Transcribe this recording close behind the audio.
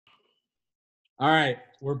All right,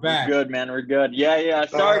 we're back. We're good, man. We're good. Yeah.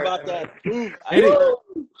 Sorry about that.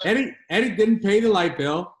 Eddie didn't pay the light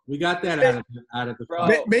bill. We got that out of the Bro.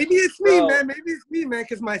 file. Maybe it's me, man. Maybe it's me, man,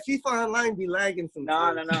 because my FIFA Online be lagging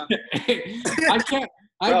sometimes. No. I can't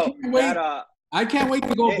wait. I can't wait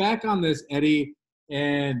to go back on this, Eddie,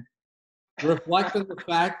 and reflect on the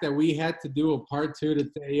fact that we had to do a part 2 to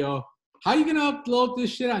Tello. How are you gonna upload this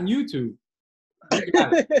shit on YouTube?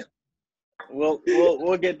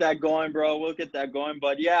 We'll get that going, bro. We'll get that going.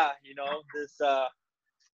 But yeah, this the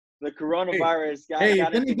coronavirus got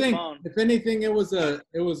into the phone. If anything, it was a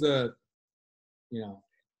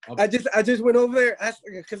I just went over there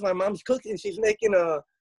because my mom's cooking. She's making a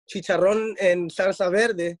chicharrón and salsa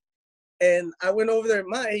verde. And I went over there,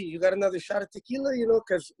 hey, you got another shot of tequila,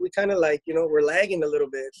 because we kind of we're lagging a little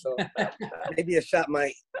bit. So maybe a shot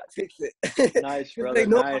might fix it. Nice, brother.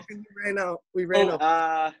 Nice. We ran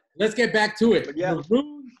out. Let's get back to it. Yeah.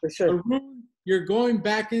 Maroon, you're going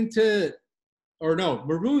back into,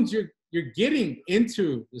 Maroons, you're getting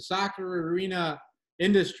into the soccer arena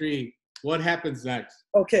industry. What happens next?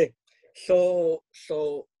 Okay. So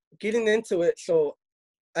getting into it. So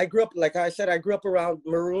I grew up, like I said, around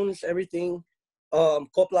Maroons, everything.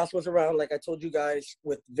 Coplas was around, like I told you guys,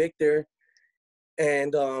 with Victor.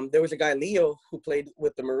 And there was a guy, Leo, who played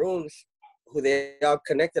with the Maroons, who they all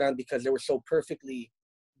connected on because they were so perfectly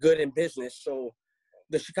good in business. So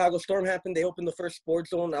the Chicago Storm happened. They opened the first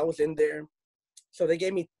sports zone. I was in there. So they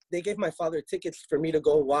gave my father tickets for me to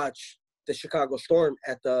go watch the Chicago Storm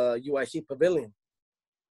at the UIC Pavilion.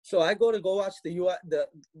 So I go to watch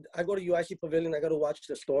I go to UIC Pavilion. I go to watch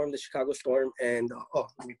the Storm, the Chicago Storm, and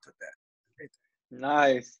let me put that. Right there.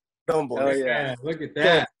 Nice. Oh yeah, look at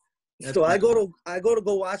that. So I go to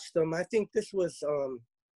watch them. I think this was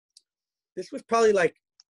probably like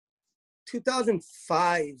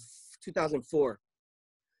 2005, 2004.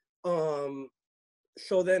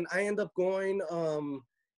 So then I end up going,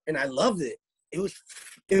 and I loved it. It was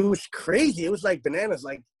crazy. It was like bananas.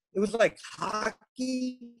 Like it was like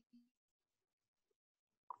hockey,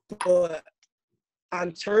 but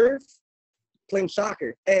on turf, playing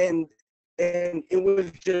soccer, and it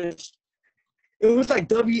was like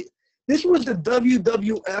this was the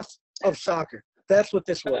WWF of soccer. That's what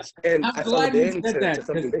this was. And I'm glad you said that,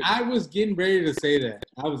 because I was getting ready to say that.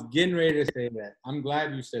 I'm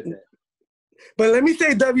glad you said that. But let me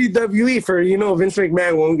say WWE for, Vince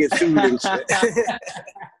McMahon won't get sued and shit.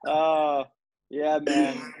 Oh, yeah,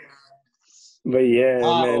 man. But yeah,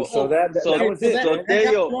 man. So that was it. So that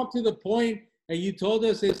got you up to the point, and you told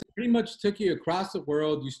us it pretty much took you across the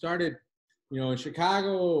world. You started, in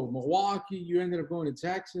Chicago, Milwaukee. You ended up going to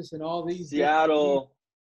Texas and all these. Seattle.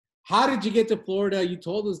 How did you get to Florida? You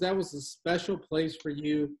told us that was a special place for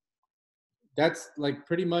you. That's like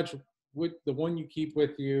pretty much with the one you keep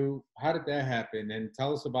with you. How did that happen? And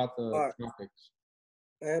tell us about the tropics.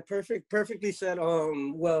 Perfectly said.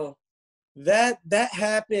 Well, that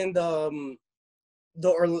happened.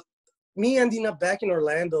 Me ending up back in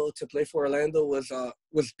Orlando to play for Orlando was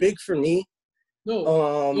big for me.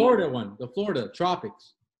 No, Florida one, the Florida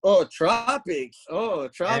tropics. Oh, tropics.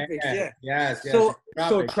 Yeah. Yes.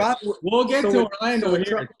 Tropics. We'll get to Orlando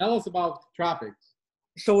here. Tell us about tropics.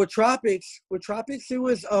 So with tropics, it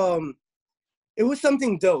was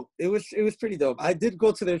something dope. It was pretty dope. I did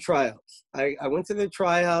go to their tryouts. I went to their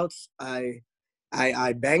tryouts. I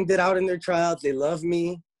banged it out in their tryouts. They loved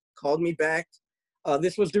me, called me back.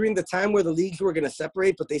 This was during the time where the leagues were going to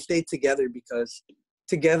separate, but they stayed together because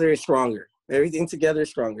together is stronger. Everything together is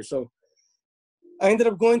stronger. So I ended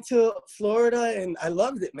up going to Florida, and I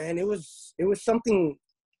loved it, man. It was something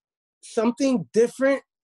different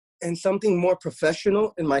and something more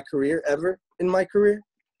professional in my career,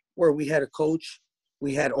 where we had a coach,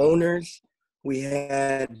 we had owners, we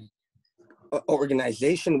had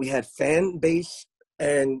organization, we had fan base,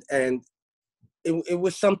 and it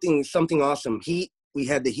was something awesome. Heat, we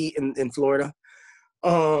had the Heat in Florida.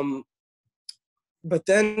 But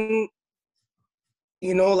then,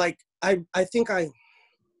 I think I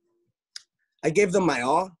gave them my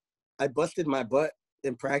all. I busted my butt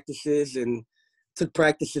in practices and took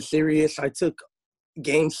practices serious. I took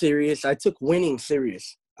games serious. I took winning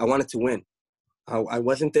serious. I wanted to win. I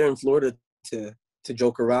wasn't there in Florida to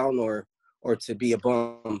joke around or to be a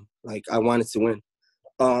bum. Like, I wanted to win.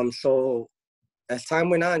 So as time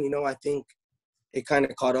went on, I think it kind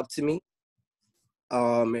of caught up to me.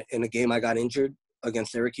 In a game I got injured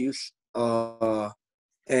against Syracuse.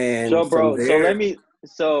 And so, bro, there, let me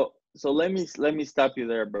stop you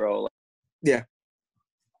there, bro. Yeah.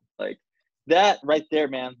 Like that right there,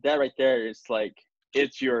 man. That right there is like,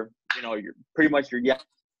 it's your, your pretty much your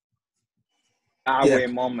Yahweh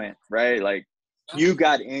moment, right? Like you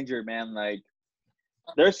got injured, man. Like,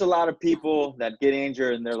 there's a lot of people that get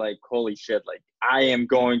injured and they're like, holy shit, like, I am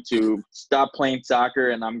going to stop playing soccer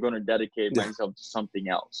and I'm going to dedicate myself to something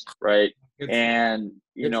else, right? And,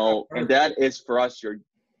 you know, and that is for us,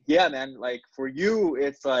 yeah, man, like, for you,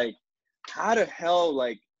 it's like, how the hell,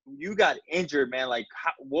 like, you got injured, man? Like,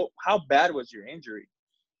 how bad was your injury?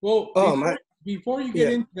 Well, before you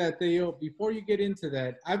get into that, Theo, before you get into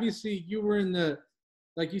that, obviously you were in the,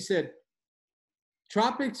 like you said,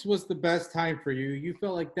 Tropics was the best time for you. You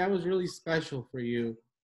felt like that was really special for you.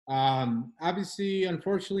 Obviously,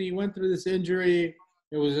 unfortunately, you went through this injury.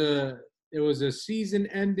 It was a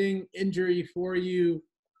season-ending injury for you.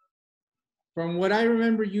 From what I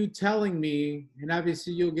remember you telling me, and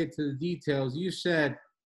obviously you'll get to the details, you said,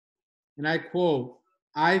 and I quote,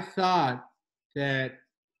 "I thought that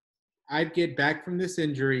I'd get back from this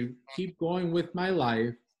injury, keep going with my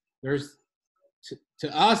life. There's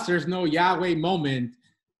to us, there's no Yahweh moment.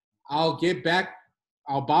 I'll get back,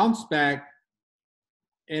 I'll bounce back,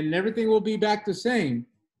 and everything will be back the same."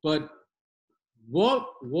 But what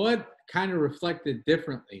kind of reflected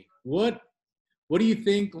differently? What do you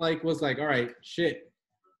think was like, all right, shit,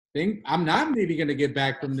 I'm not maybe gonna get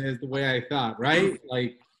back from this the way I thought, right?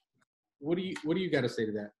 Like, what do you got to say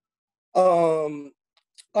to that? All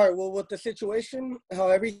right, well, with the situation, how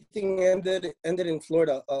everything ended in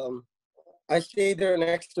Florida, I stayed there an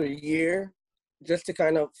extra year just to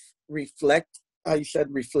kind of reflect, how you said,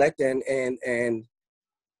 reflect and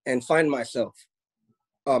find myself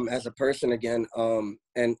as a person again,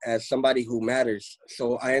 and as somebody who matters.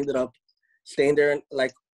 So I ended up staying there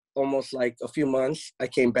like almost like a few months. I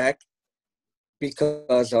came back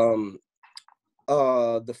because the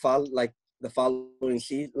following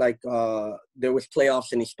season, there was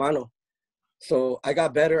playoffs in Hispano. So I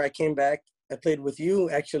got better. I came back. I played with you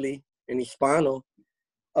actually in Hispano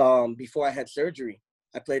before I had surgery.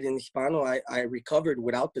 I played in Hispano. I recovered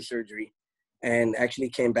without the surgery and actually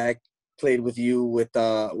came back, played with you with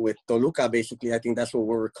Toluca, basically. I think that's what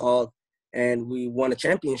we were called. And we won a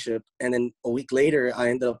championship. And then a week later, I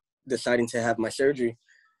ended up deciding to have my surgery.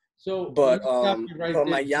 So, but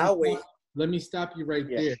my Yahweh. Let me stop you right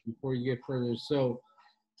there before you get further. So,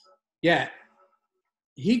 yeah,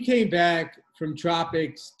 he came back from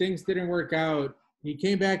Tropics. Things didn't work out. He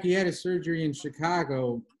came back. He had a surgery in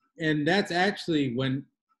Chicago. And that's actually when,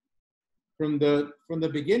 from the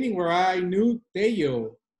beginning where I knew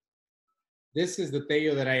Tello, this is the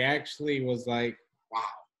Tello that I actually was like, wow,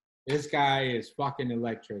 this guy is fucking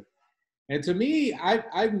electric. And to me,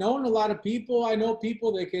 I've known a lot of people. I know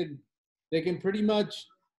people that can pretty much,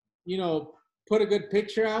 you know, put a good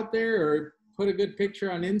picture out there or put a good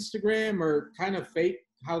picture on Instagram or kind of fake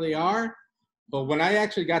how they are. But when I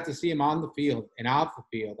actually got to see him on the field and off the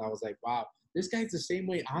field, I was like, wow, this guy's the same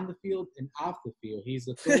way on the field and off the field. He's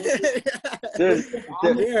a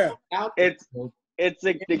It's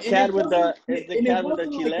the cat with the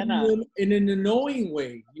chilena. In an annoying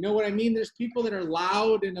way. You know what I mean? There's people that are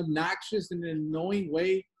loud and obnoxious in an annoying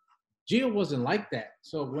way. Gio wasn't like that.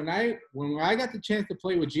 So when I got the chance to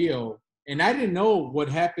play with Gio, and I didn't know what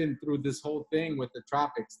happened through this whole thing with the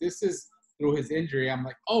Tropics. This is through his injury. I'm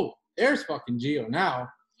like, oh, there's fucking Gio now.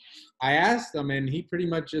 I asked him, and he pretty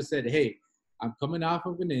much just said, hey, I'm coming off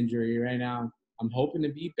of an injury right now. I'm hoping to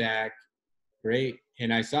be back. Great.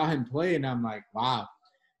 And I saw him play, and I'm like, wow.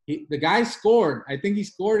 The guy scored. I think he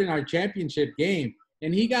scored in our championship game.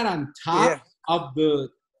 And he got on top of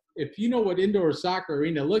if you know what indoor soccer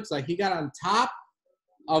arena looks like, he got on top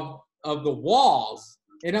of the walls.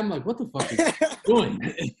 And I'm like, what the fuck is he doing?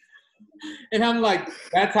 And I'm like,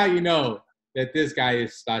 that's how you know that this guy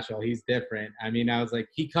is special. He's different. I mean, I was like,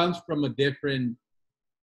 he comes from a different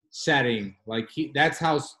setting. Like, that's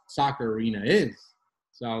how soccer arena is.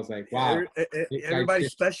 So I was like, wow.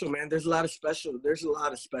 Everybody's special, man. There's a lot of special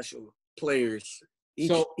players. He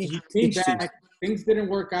came back. Things didn't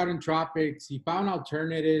work out in Tropics. He found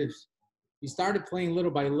alternatives. He started playing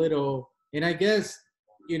little by little. And I guess,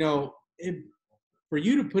 you know, for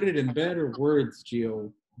you to put it in better words,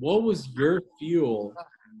 Gio, what was your fuel,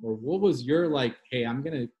 or what was your like, hey, I'm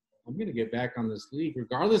gonna get back on this league,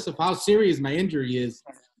 regardless of how serious my injury is.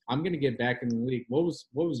 I'm gonna get back in the league. What was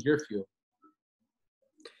your fuel?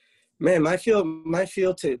 Man, my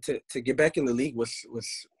fuel to get back in the league was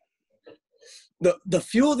the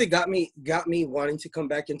fuel that got me wanting to come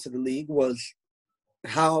back into the league was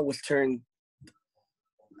how I was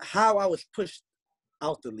pushed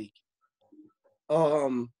out the league.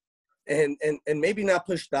 And maybe not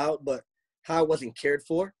pushed out, but how I wasn't cared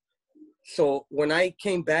for. So when I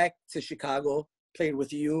came back to Chicago, played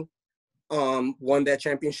with you, won that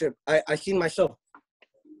championship, I seen myself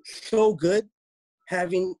so good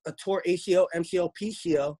having a tore ACL, MCL,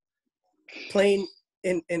 PCL, playing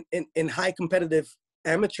in high competitive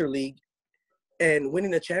amateur league and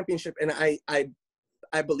winning a championship. And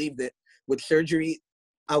I believe that with surgery,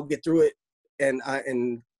 I'll get through it. And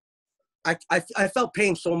I felt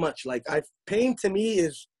pain so much. Like pain to me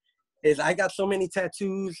is I got so many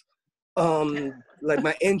tattoos. Like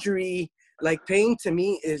my injury, like pain to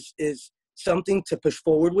me is something to push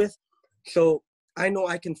forward with. So I know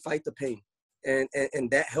I can fight the pain, and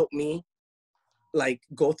that helped me like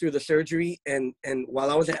go through the surgery. And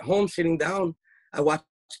while I was at home sitting down, I watched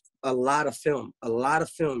a lot of film,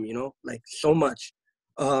 you know, like so much.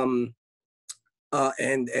 And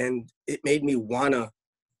it made me wanna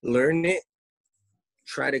learn it,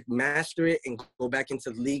 try to master it, and go back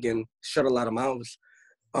into the league and shut a lot of mouths.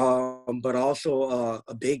 But also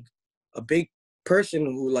a big person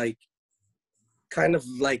who like kind of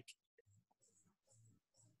like,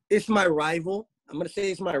 it's my rival. I'm gonna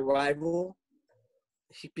say it's my rival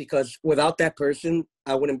because without that person,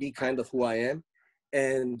 I wouldn't be kind of who I am.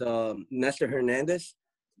 And Nestor Hernandez,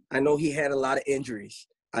 I know he had a lot of injuries.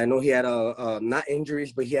 I know he had not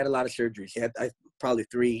injuries, but he had a lot of surgeries. He had probably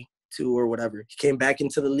 3, 2 or whatever. He came back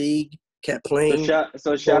into the league, kept playing.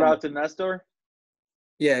 So shout out to Nestor.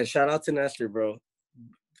 Yeah, shout out to Nestor, bro.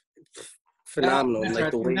 Phenomenal. Nestor,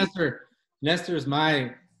 like the way Nestor's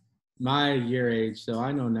my year age, so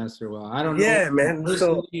I know Nestor well. I don't know him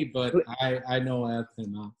personally, but I know of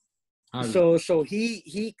him. So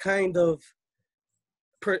he kind of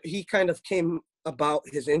came about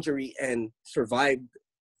his injury and survived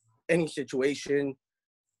any situation,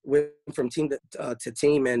 went from team to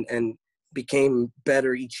team and became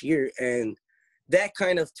better each year. And that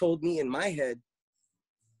kind of told me in my head,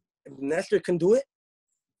 if Nestor can do it,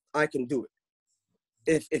 I can do it.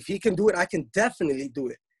 If he can do it, I can definitely do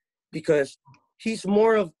it, because he's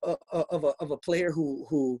more of a player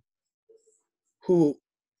who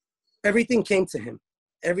everything came to him,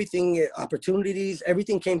 everything, opportunities,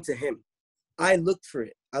 everything came to him. I looked for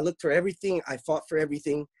it. I looked for everything. I fought for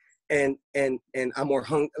everything, and I'm more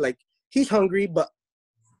hungry. Like he's hungry, but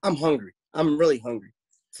I'm hungry. I'm really hungry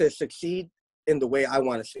to succeed in the way I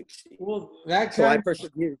want to succeed. Well, I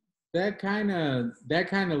persevere. That kind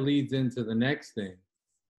of leads into the next thing.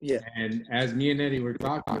 Yeah. And as me and Eddie were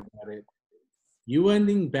talking about it, you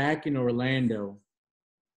ending back in Orlando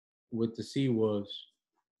with the Seawolves,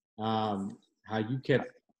 how you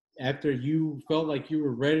kept, after you felt like you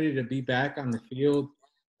were ready to be back on the field,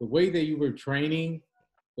 the way that you were training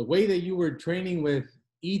with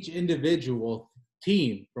each individual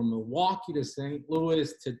team, from Milwaukee to St.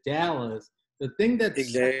 Louis to Dallas, the thing that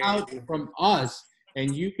stood out from us,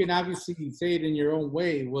 and you can obviously say it in your own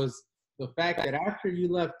way, was the fact that after you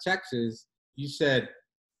left Texas, you said,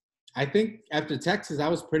 I think after Texas, I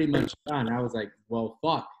was pretty much done. I was like, well,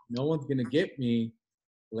 fuck, no one's going to get me.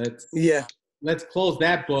 Let's close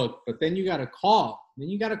that book. But then you got a call. Then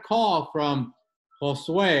you got a call from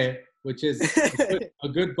Josue, which is a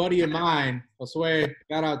good buddy of mine. Josue,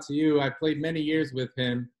 shout out to you. I played many years with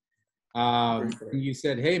him. And you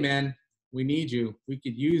said, hey, man, we need you. We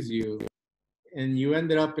could use you. And you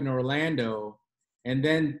ended up in Orlando. And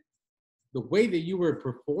then the way that you were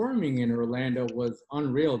performing in Orlando was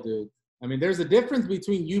unreal, dude. I mean, there's a difference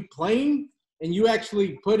between you playing and you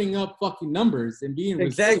actually putting up fucking numbers and being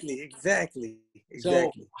Exactly. So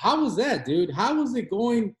how was that, dude? How was it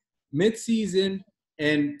going mid-season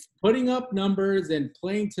and putting up numbers and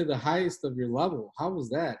playing to the highest of your level? How was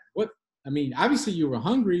that? Obviously you were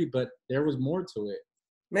hungry, but there was more to it.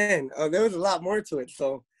 Man, there was a lot more to it.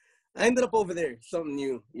 So I ended up over there, something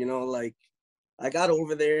new, you know, like I got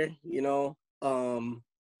over there, you know,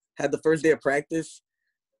 had the first day of practice,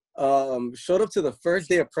 showed up to the first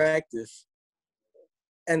day of practice,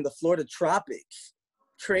 and the Florida Tropics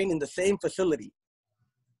trained in the same facility.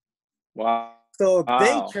 Wow. So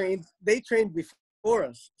they trained before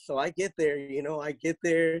us. So I get there, you know,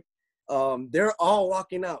 they're all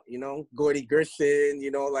walking out, you know, Gordy Gerson, you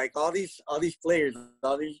know, like all these players,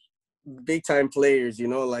 all these big time players, you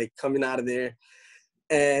know, like coming out of there.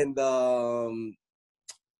 And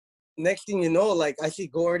next thing you know, like I see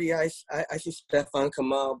Gordy, I see Stefan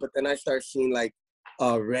come out, but then I start seeing like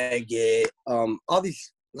Reggae, all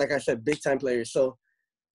these, like I said, big time players. So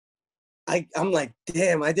I'm like,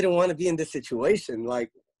 damn, I didn't want to be in this situation.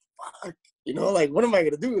 Like, fuck, you know, like what am I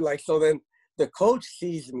gonna do? Like, so then the coach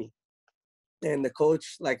sees me, and the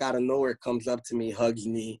coach, like out of nowhere, comes up to me, hugs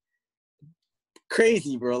me.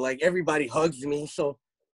 Crazy, bro. Like everybody hugs me. So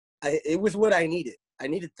it was what I needed. I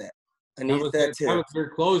needed that. I needed that too. That was your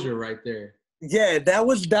closure right there. Yeah, that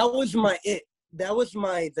was my it. That was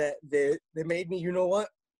my that made me, you know what?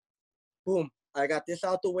 Boom. I got this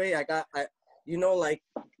out the way. You know, like,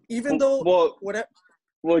 even though whatever.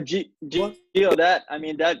 Well, Gio,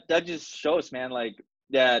 that just shows, man, like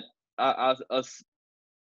that us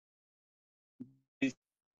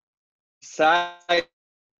besides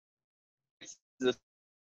the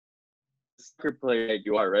soccer player that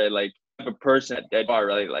you are, right? Like type of person that you are,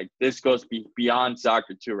 right? Like this goes beyond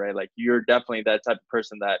soccer too, right? Like you're definitely that type of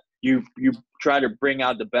person that you try to bring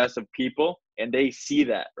out the best of people, and they see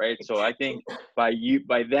that, right? So I think by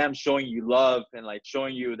them showing you love and like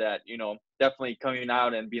showing you that, you know, definitely coming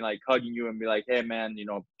out and being like hugging you and be like, hey man, you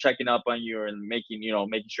know, checking up on you and making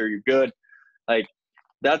sure you're good, like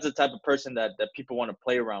that's the type of person that people want to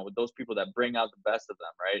play around with, those people that bring out the best of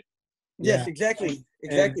them, right? Yes, exactly.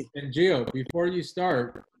 And Gio, before you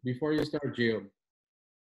start, Gio,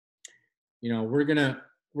 you know, we're gonna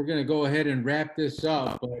go ahead and wrap this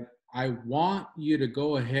up, but I want you to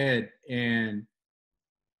go ahead and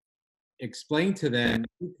explain to them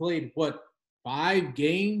who played 5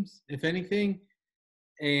 games, if anything,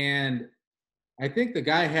 and I think the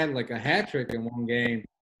guy had like a hat trick in one game.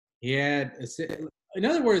 He had in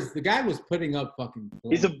other words, the guy was putting up fucking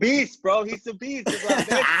points. He's a beast, bro. He's a beast. He's like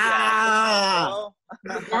Bestia,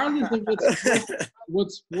 regardless of what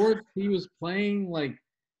sports he was playing, like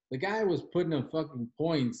the guy was putting up fucking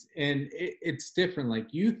points, and it's different.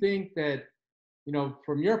 Like you think that, you know,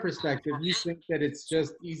 from your perspective, you think that it's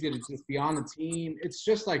just easy to just be on a team. It's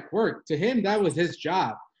just like work. To him, that was his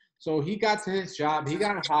job. So he got to his job, he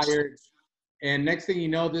got hired, and next thing you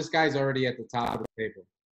know, this guy's already at the top of the table.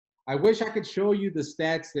 I wish I could show you the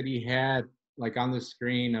stats that he had like on the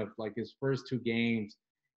screen of like his first 2 games.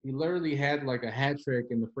 He literally had like a hat trick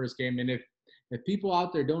in the first game. And if people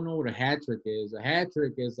out there don't know what a hat trick is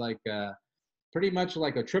like pretty much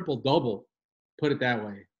like a triple double, put it that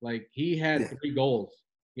way. Like he had 3 goals.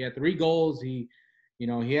 He had 3 goals. He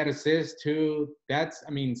had assists too.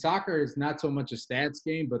 Soccer is not so much a stats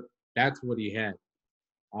game, but that's what he had.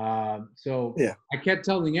 So I kept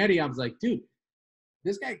telling Eddie, I was like, dude,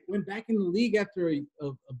 this guy went back in the league after a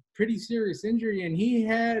pretty serious injury, and he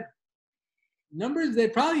had numbers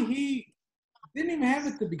that probably he didn't even have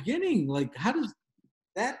at the beginning. Like, how does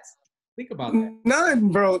that – think about that. None,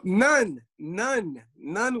 bro. None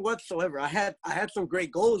whatsoever. I had some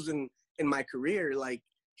great goals in my career, like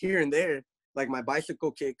here and there, like my bicycle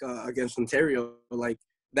kick against Ontario. Like,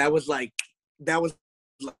 that was like,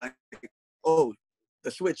 oh, the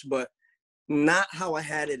switch, but – not how I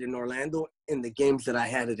had it in Orlando in the games that I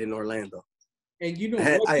had it in Orlando. And you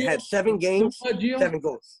know, I had 7 games, 7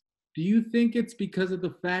 goals. Do you think it's because of the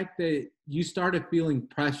fact that you started feeling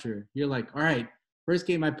pressure? You're like, all right, first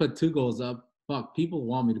game I put 2 goals up. Fuck, people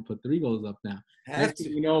want me to put 3 goals up now.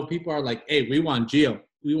 You know, people are like, hey, we want Gio.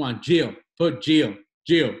 Put Gio.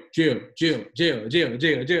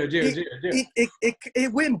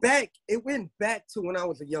 It went back. It went back to when I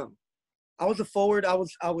was young. I was a forward. I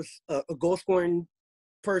was a goal scoring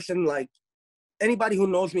person. Like anybody who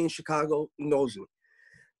knows me in Chicago knows me.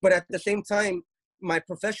 But at the same time, my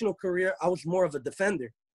professional career, I was more of a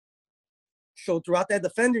defender. So throughout that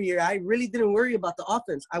defender year, I really didn't worry about the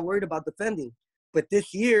offense. I worried about defending. But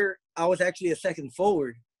this year, I was actually a second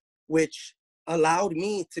forward, which allowed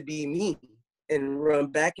me to be me and run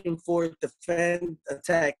back and forth, defend,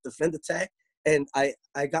 attack. And I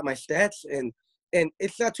got my stats, and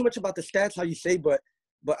it's not too much about the stats, how you say, but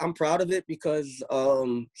I'm proud of it because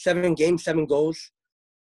 7 games, 7 goals.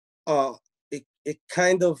 It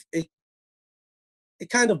kind of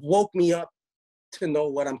woke me up to know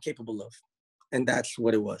what I'm capable of, and that's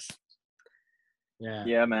what it was.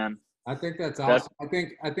 Yeah, man. I think that's awesome. I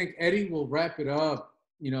think Eddie will wrap it up.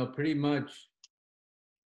 You know, pretty much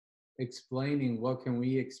explaining what can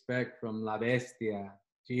we expect from La Bestia,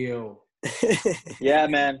 Gio. Yeah,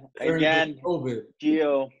 man. Again,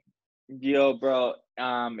 Gio, bro.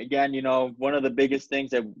 Again, you know, one of the biggest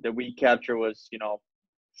things that we capture was, you know,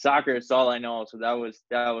 soccer is all I know. So that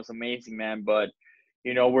was amazing, man. But,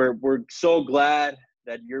 you know, we're so glad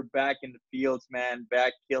that you're back in the fields, man,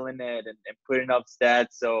 back killing it and putting up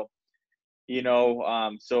stats. So, you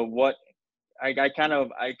know, so what I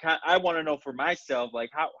want to know for myself,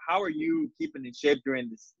 like how are you keeping in shape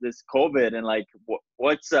during this COVID, and like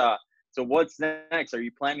what's next? Are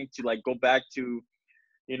you planning to like go back to,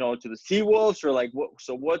 you know, to the Seawolves, or like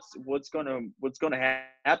what's gonna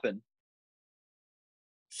happen?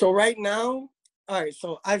 So right now, all right.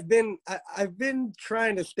 So I've been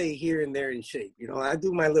trying to stay here and there in shape. You know, I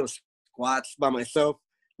do my little squats by myself,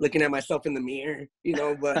 looking at myself in the mirror. You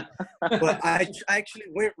know, but I actually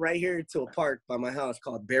went right here to a park by my house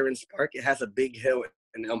called Barron's Park. It has a big hill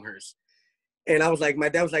in Elmhurst, and I was like, my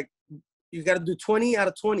dad was like, you got to do 20 out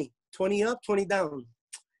of 20 20 up, 20 down.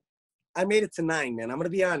 I made it to 9, man. I'm going to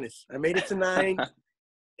be honest. I made it to 9.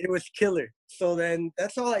 It was killer. So then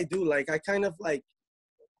that's all I do. Like, I kind of like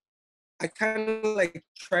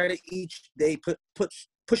try to each day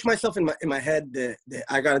push myself in my head that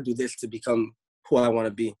I got to do this to become who I want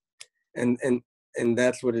to be. And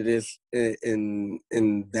that's what it is in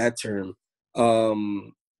that term.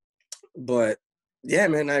 But yeah,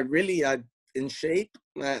 man, I in shape.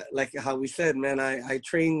 Like how we said, man, I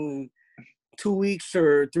train 2 weeks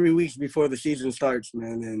or 3 weeks before the season starts,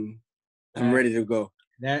 man, and I'm ready to go.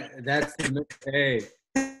 That's the hey.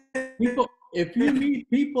 People, if you meet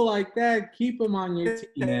people like that, keep them on your team,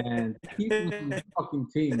 man. Keep them on the fucking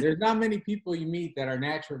team. There's not many people you meet that are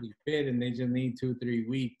naturally fit and they just need 2-3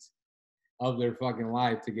 weeks of their fucking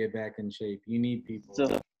life to get back in shape. You need people.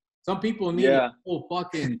 Some people need a whole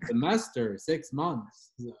fucking semester, 6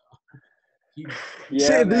 months. So, you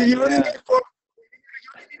only need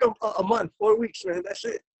a month, 4 weeks, man. That's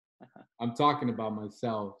it. I'm talking about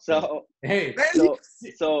myself. So hey,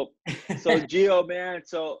 so Gio, man.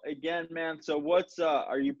 So again, man. So what's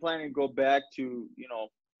are you planning to go back to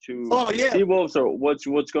Seawolves, or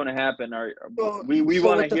what's going to happen? We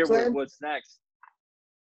want to hear what's next.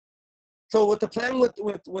 So what the plan with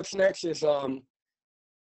what's next is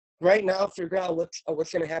right now figure out what's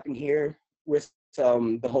going to happen here with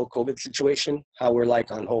the whole COVID situation, how we're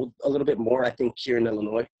like on hold a little bit more, I think, here in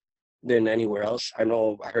Illinois than anywhere else. I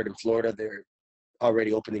heard in Florida they're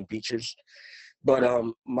already opening beaches. But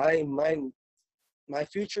my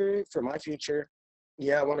future,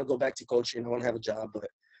 yeah, I want to go back to coaching. I want to have a job, but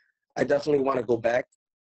I definitely want to go back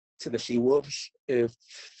to the Seawolves if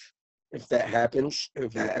that happens,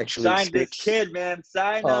 if that actually sign sticks. This kid, man.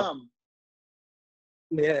 Sign him.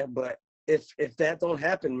 Yeah, but if that don't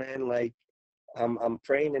happen, man, like I'm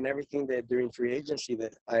praying and everything that during free agency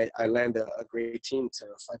that I land a great team to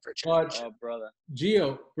fight for a championship. Oh, brother.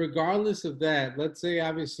 Gio, regardless of that, let's say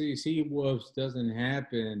obviously Seawolves doesn't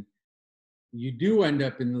happen, you do end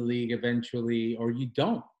up in the league eventually, or you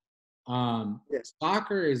don't. Yes.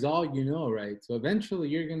 Soccer is all you know, right? So eventually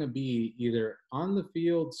you're going to be either on the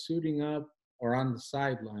field suiting up or on the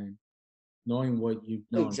sideline knowing what you've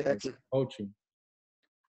known exactly. coaching.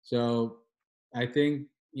 So I think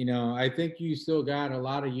you still got a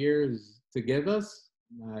lot of years to give us.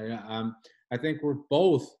 I think we're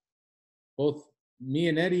both me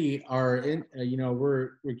and Eddie are in,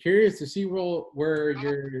 we're curious to see where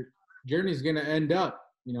your journey is going to end up.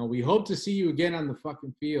 We hope to see you again on the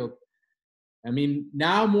fucking field. I mean,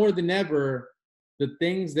 now more than ever, the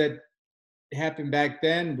things that happened back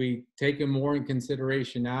then, we take them more in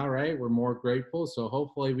consideration now, right? We're more grateful. So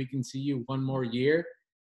hopefully we can see you one more year.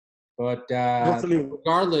 But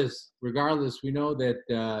regardless, we know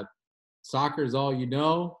that soccer is all you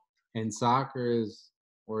know, and soccer is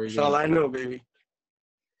where you're. That's all I know, baby.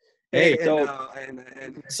 Hey,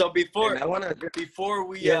 so before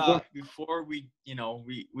we get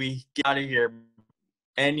out of here,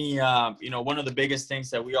 one of the biggest things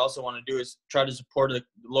that we also want to do is try to support the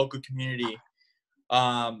local community.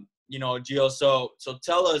 Gio, so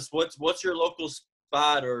tell us what's your local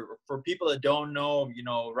spot, or for people that don't know,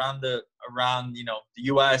 around the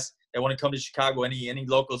US that want to come to Chicago, any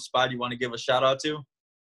local spot you want to give a shout out to?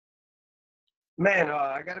 Man,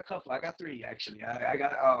 I got a couple. I got 3 actually. I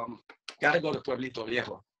gotta go to Pueblito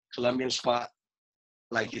Viejo, Colombian spot.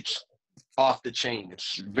 Like, it's off the chain.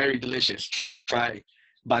 It's very delicious. Try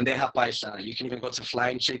bandeja paisa. You can even go to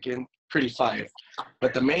flying chicken. Pretty fire.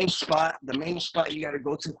 But the main spot you gotta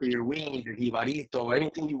go to for your wings, your jibarito,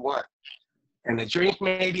 anything you want. And the drink,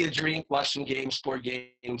 maybe a drink, watch some games, sport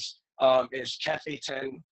games, is Cafe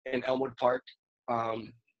 10 in Elmwood Park.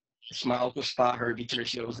 It's my local spot, Herbie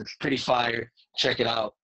Tercios. It's pretty fire. Check it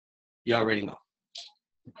out. You already know.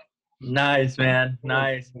 Nice, man.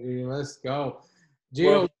 Nice. Let's go.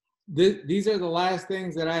 Gio, these are the last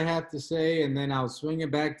things that I have to say, and then I'll swing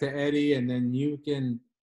it back to Eddie, and then you can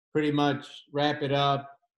pretty much wrap it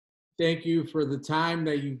up. Thank you for the time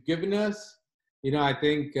that you've given us. I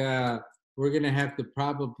think we're going to have to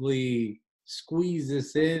probably squeeze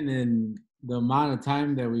this in the amount of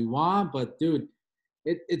time that we want. But, dude,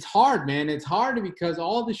 it's hard, man. It's hard because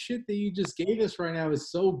all the shit that you just gave us right now is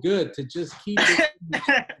so good to just keep it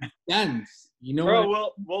dense.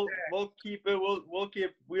 Bro, we'll keep it.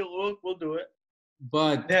 We'll do it.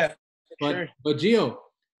 But yeah, but Gio,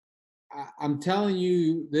 I'm telling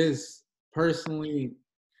you this personally,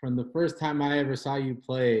 from the first time I ever saw you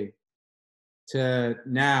play to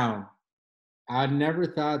now, I never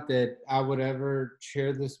thought that I would ever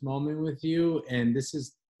share this moment with you, and this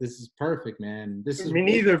is perfect, man. Me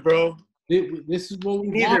neither, bro. This is what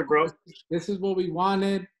we wanted, bro. This is what we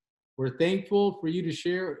wanted. We're thankful for you to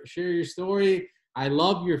share your story. I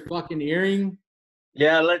love your fucking earring.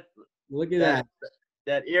 Yeah, look at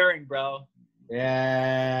that earring, bro.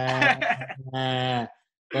 Yeah.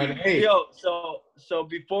 But hey, yo, so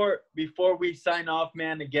before we sign off,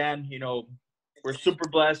 man, again, we're super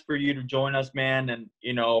blessed for you to join us, man. And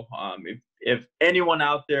if anyone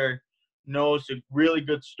out there knows a really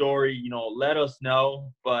good story, let us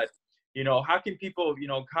know. But how can people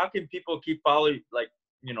keep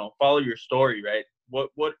follow your story, right?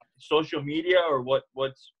 What social media or what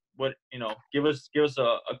give us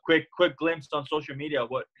a quick glimpse on social media.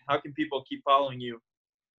 How can people keep following you?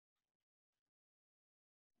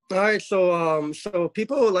 All right, so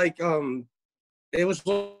people like it was.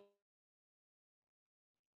 What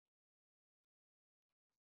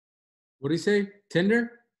do you say?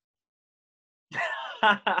 Tinder?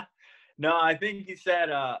 No, I think he said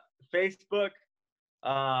Facebook,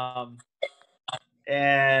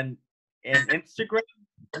 and Instagram.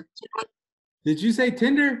 Did you say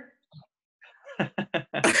Tinder?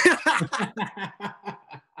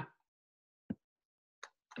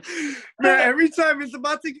 Man, every time it's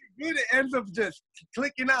about to get good, it ends up just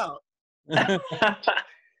clicking out.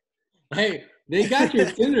 Hey, they got your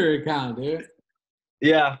Tinder account, dude.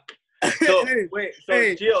 Yeah. So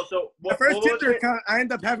Gio, so the first Tinder account, I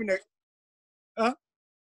end up having a.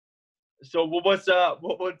 So what's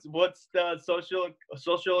the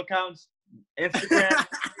social accounts? Instagram.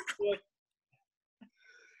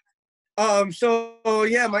 So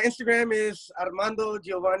yeah, my Instagram is Armando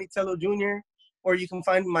Geovanni Tello Jr. Or you can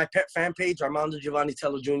find my pet fan page, Armando Geovanni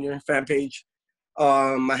Tello Jr. fan page.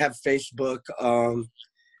 I have Facebook.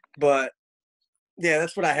 But yeah,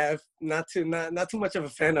 that's what I have. Not too much of a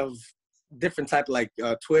fan of different type like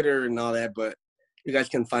Twitter and all that, but you guys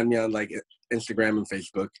can find me on like Instagram and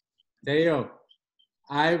Facebook. Tello,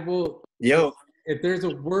 I will. Yo. If there's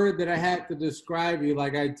a word that I had to describe you,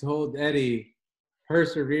 like I told Eddie,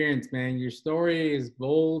 perseverance, man. Your story is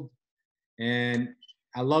bold, and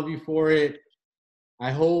I love you for it. I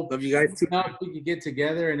hope love you guys too. We could get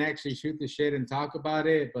together and actually shoot the shit and talk about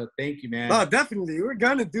it. But thank you, man. Oh, definitely, we're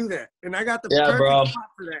gonna do that, and I got the perfect spot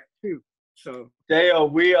for that too. So, Tello,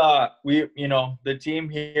 we the team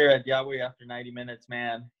here at Yahweh After 90 Minutes,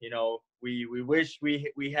 man. We wish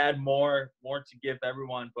we had more to give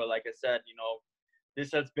everyone, but like I said,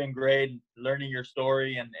 this has been great, learning your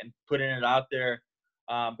story and putting it out there.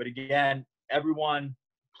 But again, everyone,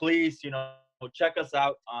 please, check us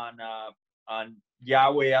out on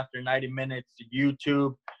Yahweh After 90 Minutes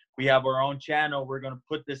YouTube. We have our own channel. We're gonna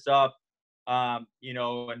put this up, and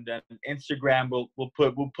then Instagram. We'll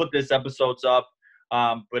put this episodes up.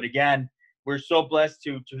 But again, we're so blessed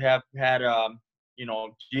to have had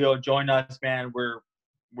Gio join us, man.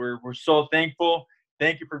 We're so thankful.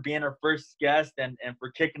 Thank you for being our first guest and for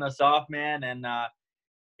kicking us off, man. And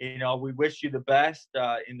we wish you the best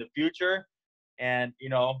in the future. And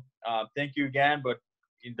thank you again. But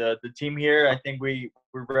the team here, I think we're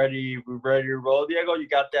ready to roll. Diego, you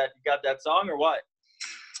got that song or what?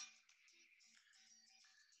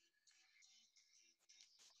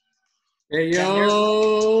 Hey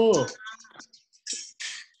yo.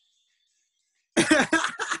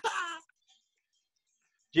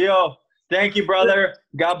 Gio, thank you, brother.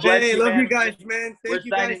 God bless you, love man. you guys, man. Thank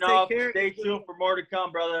you guys. Signing off. Take care. Stay tuned for more to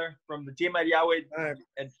come, brother, from the team at Yahweh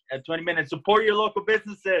at 20 Minutes. Support your local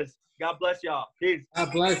businesses. God bless y'all. Peace.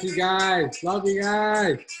 God bless you guys. Love you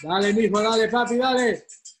guys. Dale, mijo, dale, papi, dale.